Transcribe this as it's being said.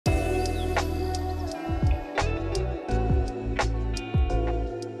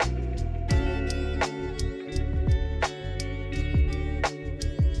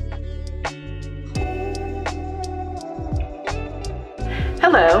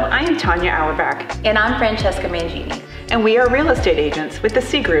I am Tanya Auerbach. And I'm Francesca Mangini. And we are real estate agents with the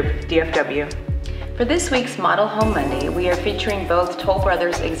Seay Group, DFW. For this week's Model Home Monday, we are featuring both Toll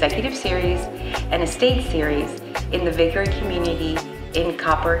Brothers Executive Series and Estate Series in the Vickery community in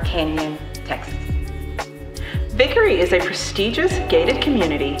Copper Canyon, Texas. Vickery is a prestigious gated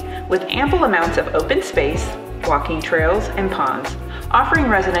community with ample amounts of open space, walking trails, and ponds, offering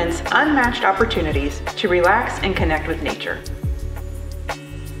residents unmatched opportunities to relax and connect with nature.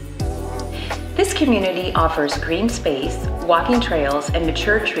 This community offers green space, walking trails, and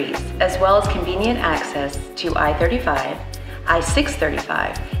mature trees, as well as convenient access to I-35,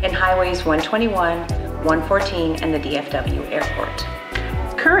 I-635, and highways 121, 114, and the DFW airport.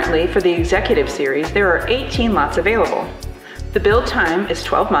 Currently, for the Executive Series, there are 18 lots available. The build time is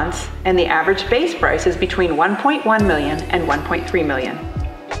 12 months, and the average base price is between $1.1 million and $1.3 million.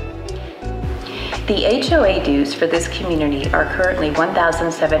 The HOA dues for this community are currently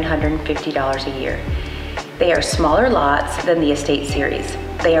 $1,750 a year. They are smaller lots than the Estate Series.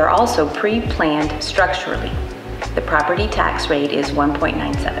 They are also pre-planned structurally. The property tax rate is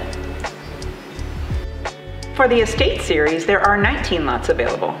 1.97. For the Estate Series, there are 19 lots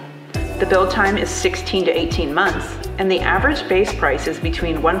available. The build time is 16 to 18 months, and the average base price is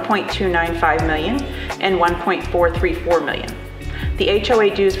between $1.295 million and $1.434 million. The HOA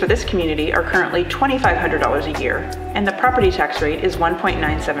dues for this community are currently $2,500 a year, and the property tax rate is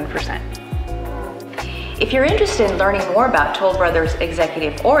 1.97%. If you're interested in learning more about Toll Brothers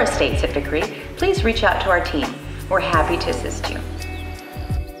Executive or Estates at Vickery, please reach out to our team. We're happy to assist you.